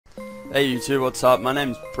Hey YouTube, what's up? My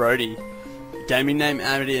name's Brodie, gaming name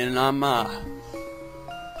Amity, and I'm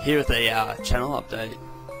here with a channel update.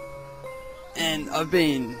 And I've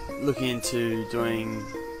been looking into doing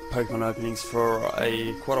Pokemon openings for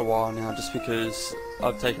quite a while now, just because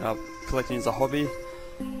I've taken up collecting as a hobby.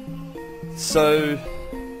 So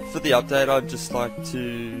for the update, I'd just like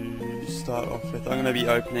to start off with, I'm going to be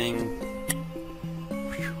opening,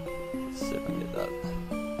 let's see if I can get that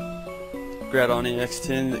Groudon EX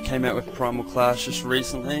tin that came out with Primal Clash just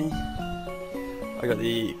recently. I got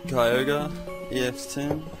the Kyogre EX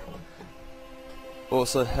tin.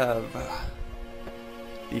 Also have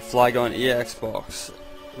the Flygon EX box,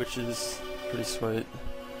 which is pretty sweet.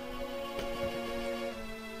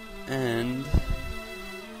 And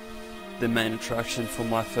the main attraction for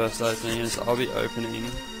my first opening is I'll be opening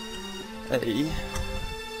a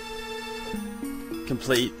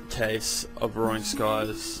complete case of Roaring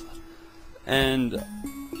Skies. And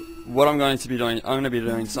what I'm going to be doing, I'm going to be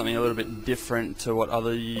doing something a little bit different to what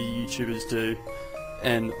other YouTubers do,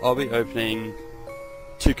 and I'll be opening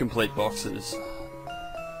 2 complete boxes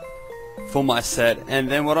for my set. And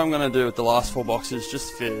then what I'm going to do with the last 4 boxes,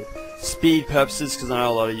 just for speed purposes, because I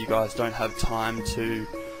know a lot of you guys don't have time to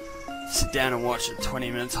sit down and watch a 20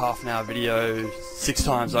 minutes, half an hour video 6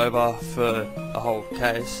 times over for a whole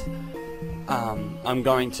case. I'm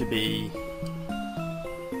going to be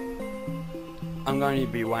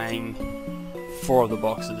weighing 4 of the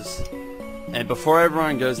boxes, and before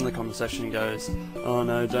everyone goes in the comment section and goes, oh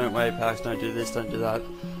no, don't weigh packs, don't do this, don't do that,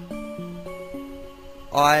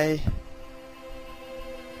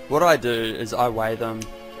 what I do is I weigh them.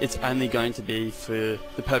 It's only going to be for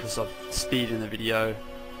the purpose of speed in the video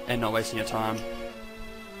and not wasting your time.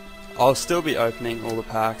 I'll still be opening all the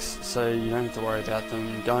packs, so you don't have to worry about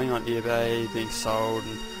them going on eBay, being sold,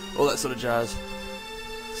 and all that sort of jazz.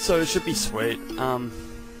 So it should be sweet.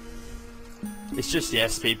 It's just, yeah,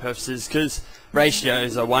 speed purposes, because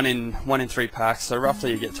ratios are 1 in 3 packs, so roughly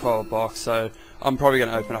you get 12 box. So I'm probably going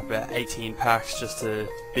to open up about 18 packs just to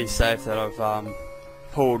be safe that I've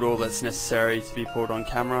pulled all that's necessary to be pulled on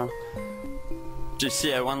camera. Just,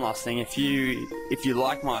 yeah, one last thing, if you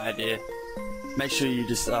like my idea, make sure you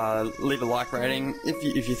just leave a like rating.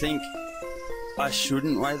 If you think I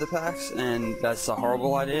shouldn't weigh the packs and that's a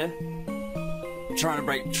horrible idea, trying to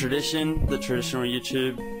break tradition, the traditional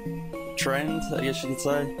YouTube trend, I guess you could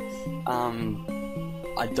say.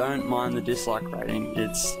 I don't mind the dislike rating.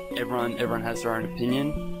 It's everyone has their own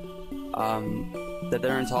opinion that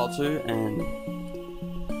they're entitled to, and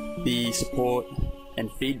the support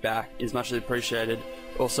and feedback is muchly appreciated.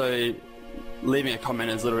 Also, leaving a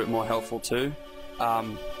comment is a little bit more helpful too.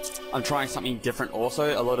 I'm trying something different also.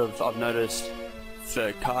 I've noticed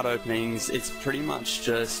for card openings, it's pretty much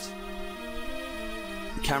just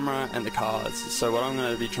the camera and the cards. So what I'm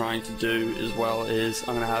going to be trying to do as well is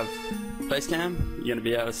I'm going to have face cam. You're going to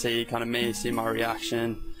be able to see kind of me, see my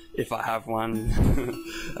reaction if I have one.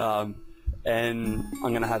 And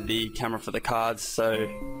I'm going to have the camera for the cards, so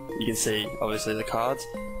you can see obviously the cards.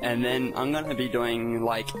 And then I'm going to be doing,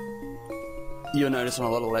 like, you'll notice on a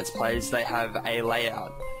lot of Let's Plays they have a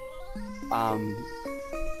layout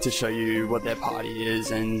to show you what their party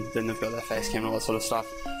is, and then they've got their face cam and all that sort of stuff.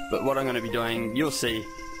 But what I'm going to be doing, you'll see,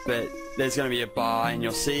 but there's going to be a bar and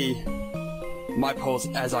you'll see my pulls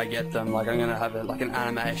as I get them. Like, I'm going to have like an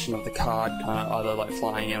animation of the card kind of either like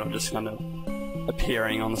flying in or just kind of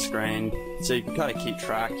appearing on the screen, so you can kind of keep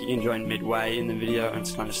track. You can join midway in the video and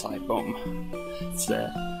it's kind of just like boom, it's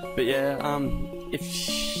there. But yeah, if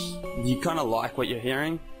you kind of like what you're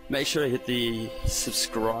hearing, make sure to hit the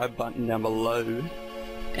subscribe button down below,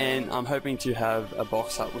 and I'm hoping to have a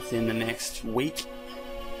box up within the next week.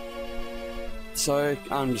 So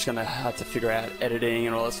I'm just gonna have to figure out editing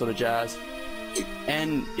and all that sort of jazz,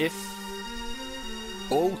 and if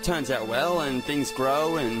all turns out well and things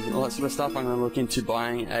grow and all that sort of stuff, I'm going to look into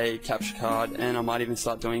buying a capture card, and I might even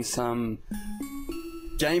start doing some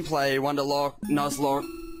gameplay, Wonderlock, Nuzlocke,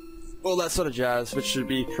 all that sort of jazz, which should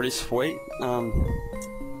be pretty sweet.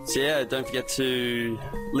 So yeah, don't forget to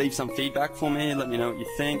leave some feedback for me, let me know what you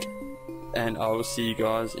think, and I will see you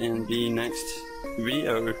guys in the next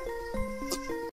video.